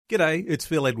G'day, it's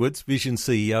Phil Edwards, Vision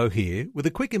CEO here, with a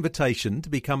quick invitation to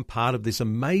become part of this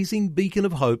amazing beacon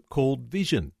of hope called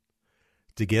Vision.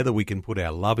 Together we can put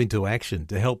our love into action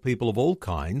to help people of all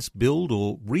kinds build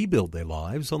or rebuild their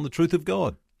lives on the truth of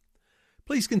God.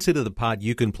 Please consider the part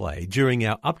you can play during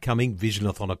our upcoming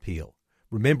Visionathon appeal,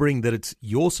 remembering that it's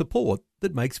your support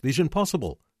that makes Vision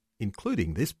possible,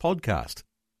 including this podcast.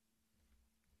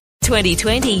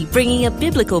 2020, bringing a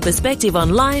biblical perspective on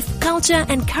life, culture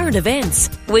and current events.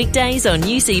 Weekdays on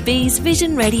UCB's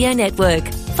Vision Radio Network.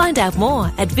 Find out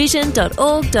more at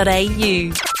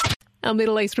vision.org.au. Our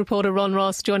Middle East reporter Ron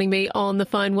Ross joining me on the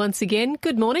phone once again.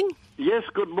 Good morning. Yes,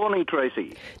 good morning,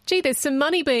 Tracy. Gee, there's some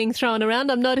money being thrown around.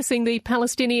 I'm noticing the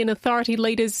Palestinian Authority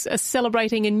leaders are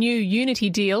celebrating a new unity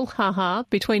deal,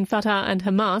 between Fatah and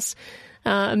Hamas.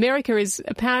 America is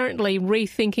apparently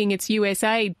rethinking its US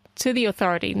aid to the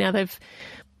authority. Now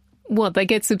they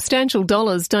get substantial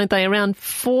dollars, don't they? Around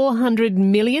 $400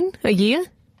 million a year?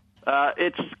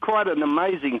 It's quite an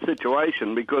amazing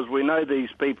situation because we know these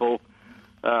people,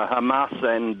 Hamas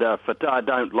and Fatah,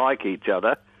 don't like each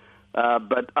other.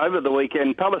 But over the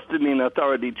weekend, Palestinian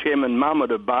Authority Chairman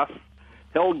Mahmoud Abbas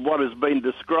held what has been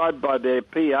described by their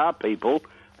PR people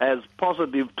as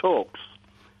positive talks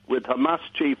with Hamas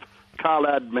chief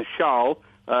Khaled Mashal.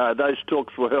 Those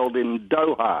talks were held in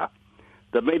Doha.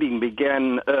 The meeting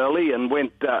began early and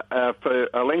went for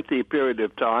a lengthy period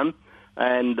of time,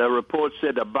 and the report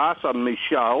said Abbas and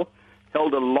Mashal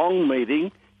held a long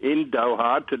meeting in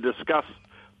Doha to discuss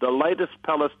the latest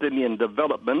Palestinian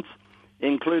developments,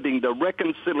 including the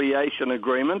reconciliation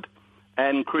agreement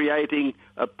and creating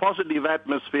a positive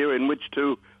atmosphere in which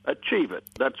to achieve it.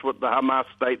 That's what the Hamas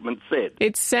statement said.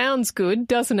 It sounds good,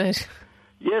 doesn't it?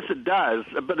 Yes, it does,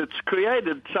 but it's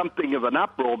created something of an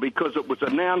uproar because it was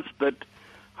announced that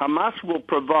Hamas will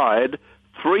provide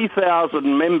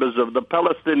 3,000 members of the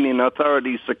Palestinian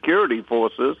Authority security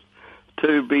forces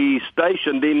to be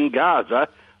stationed in Gaza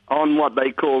on what they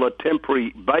call a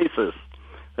temporary basis.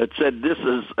 It said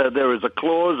there is a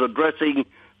clause addressing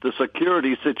the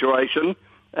security situation,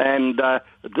 and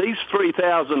these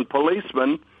 3,000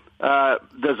 policemen,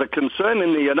 there's a concern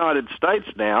in the United States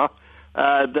now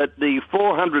that the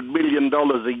 $400 million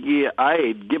a year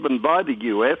aid given by the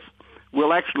US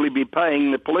will actually be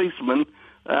paying the policemen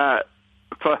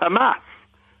for Hamas.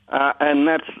 And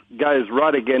that goes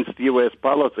right against US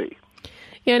policy.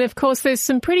 Yeah, and of course there's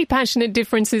some pretty passionate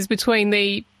differences between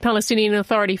the Palestinian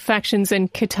Authority factions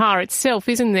and Qatar itself,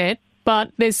 isn't there?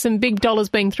 But there's some big dollars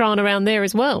being thrown around there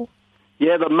as well.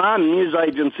 Yeah, the MAN news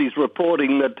agency is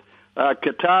reporting that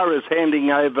Qatar is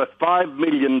handing over $5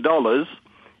 million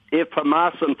if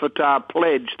Hamas and Fatah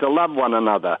pledge to love one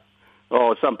another,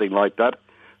 or something like that.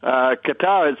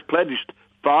 Qatar has pledged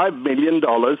 $5 million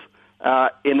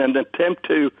in an attempt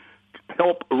to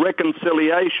help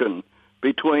reconciliation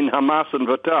between Hamas and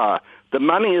Fatah. The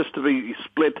money is to be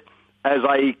split as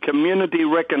a community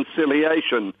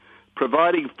reconciliation,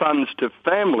 providing funds to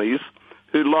families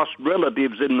who lost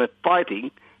relatives in the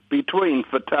fighting between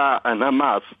Fatah and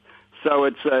Hamas. So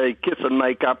it's a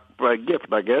kiss-and-make-up gift,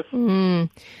 I guess. And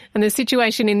the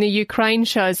situation in the Ukraine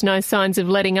shows no signs of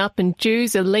letting up, and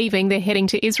Jews are leaving. They're heading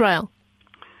to Israel.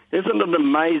 Isn't it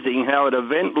amazing how an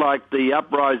event like the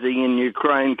uprising in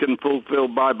Ukraine can fulfill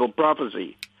Bible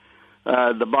prophecy?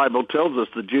 The Bible tells us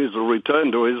the Jews will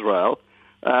return to Israel,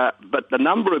 but the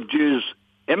number of Jews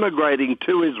emigrating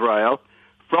to Israel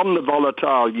from the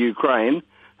volatile Ukraine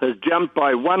has jumped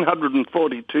by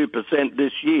 142%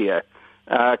 this year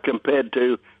compared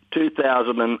to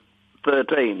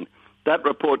 2013. That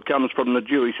report comes from the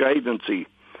Jewish Agency.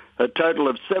 A total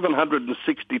of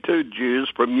 762 Jews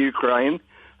from Ukraine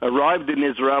arrived in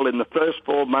Israel in the first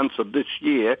 4 months of this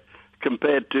year,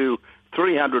 compared to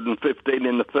 315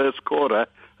 in the first quarter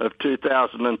of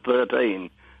 2013.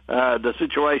 The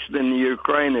situation in the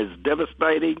Ukraine is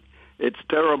devastating. It's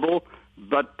terrible,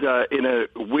 but in a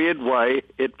weird way,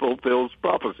 it fulfills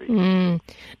prophecy.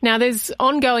 Now, there's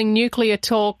ongoing nuclear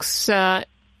talks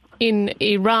in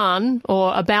Iran,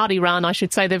 or about Iran, I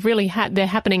should say. They're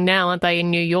happening now, aren't they, in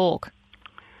New York?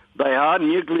 They are.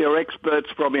 Nuclear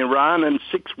experts from Iran and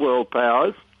 6 world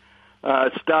powers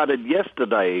started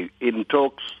yesterday in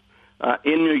talks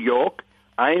in New York,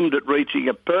 aimed at reaching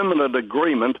a permanent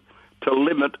agreement to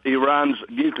limit Iran's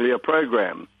nuclear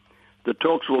program. The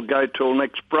talks will go till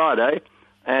next Friday,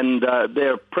 and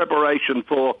their preparation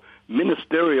for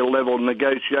ministerial-level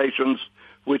negotiations,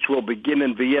 which will begin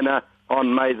in Vienna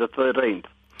on May the 13th.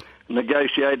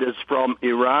 Negotiators from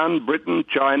Iran, Britain,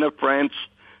 China, France,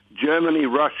 Germany,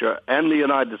 Russia, and the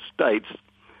United States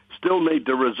still need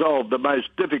to resolve the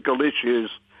most difficult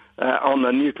issues on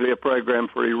the nuclear program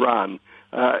for Iran.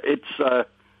 It's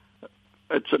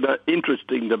it's an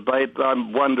interesting debate. I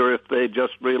wonder if they're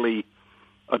just really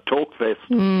a talk fest.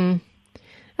 And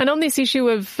on this issue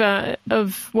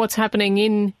of what's happening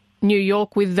in New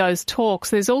York with those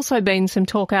talks, there's also been some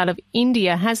talk out of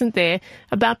India, hasn't there,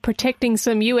 about protecting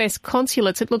some US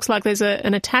consulates. It looks like there's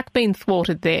an attack being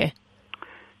thwarted there.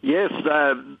 Yes,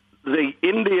 the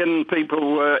Indian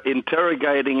people were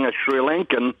interrogating a Sri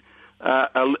Lankan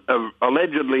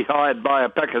allegedly hired by a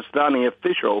Pakistani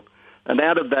official, and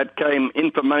out of that came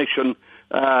information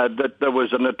that there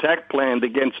was an attack planned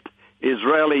against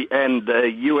Israeli and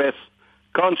US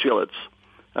consulates.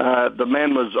 The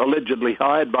man was allegedly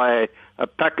hired by a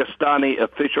Pakistani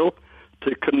official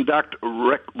to conduct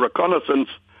reconnaissance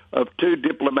of 2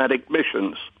 diplomatic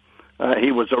missions.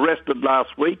 He was arrested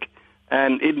last week,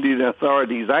 and Indian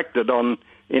authorities acted on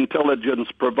intelligence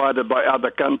provided by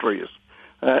other countries.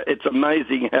 It's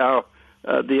amazing how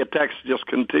the attacks just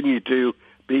continue to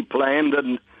be planned,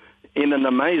 and in an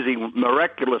amazing,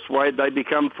 miraculous way, they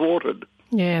become thwarted.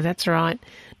 Yeah, that's right.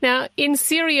 Now, in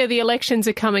Syria, the elections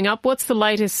are coming up. What's the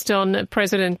latest on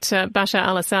President Bashar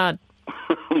al-Assad?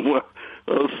 Well,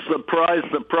 surprise,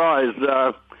 surprise.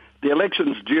 The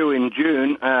election's due in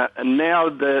June, and now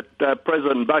that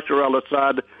President Bashar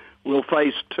al-Assad will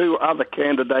face 2 other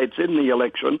candidates in the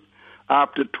election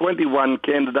after 21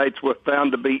 candidates were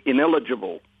found to be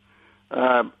ineligible.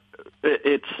 I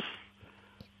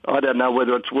don't know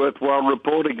whether it's worthwhile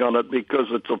reporting on it because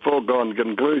it's a foregone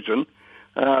conclusion.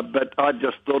 But I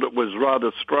just thought it was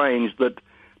rather strange that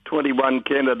 21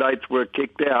 candidates were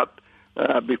kicked out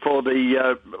before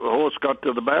the horse got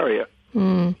to the barrier.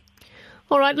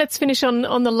 All right, let's finish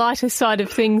on the lighter side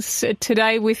of things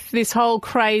today with this whole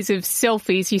craze of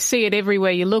selfies. You see it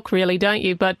everywhere you look, really, don't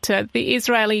you? But the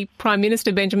Israeli Prime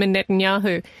Minister, Benjamin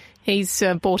Netanyahu, he's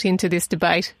bought into this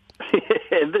debate.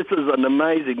 Yeah, this is an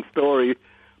amazing story,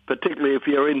 particularly if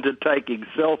you're into taking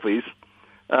selfies.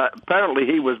 Apparently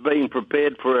he was being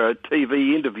prepared for a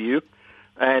TV interview,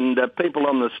 and people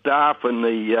on the staff and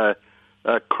the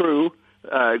crew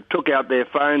took out their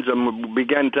phones and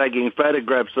began taking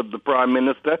photographs of the Prime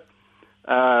Minister,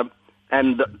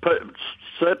 and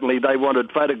certainly they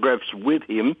wanted photographs with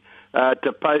him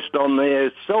to post on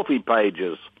their selfie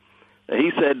pages.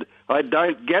 He said, "I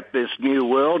don't get this new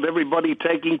world, everybody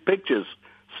taking pictures.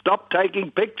 Stop taking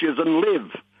pictures and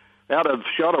live." Out of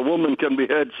shot, a woman can be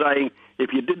heard saying,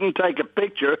 "If you didn't take a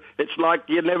picture, it's like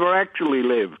you never actually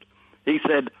lived." He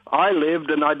said, "I lived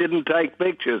and I didn't take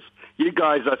pictures. You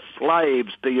guys are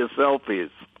slaves to your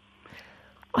selfies."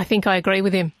 I think I agree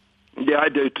with him. Yeah, I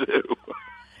do too.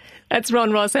 That's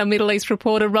Ron Ross, our Middle East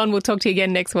reporter. Ron, we'll talk to you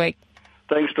again next week.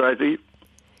 Thanks, Tracy.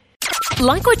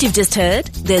 Like what you've just heard?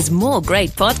 There's more great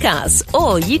podcasts,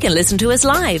 or you can listen to us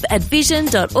live at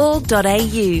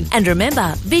vision.org.au. And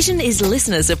remember, Vision is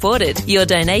listener supported. Your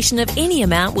donation of any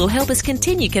amount will help us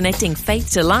continue connecting faith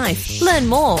to life. Learn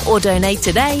more or donate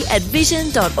today at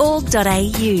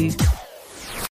vision.org.au.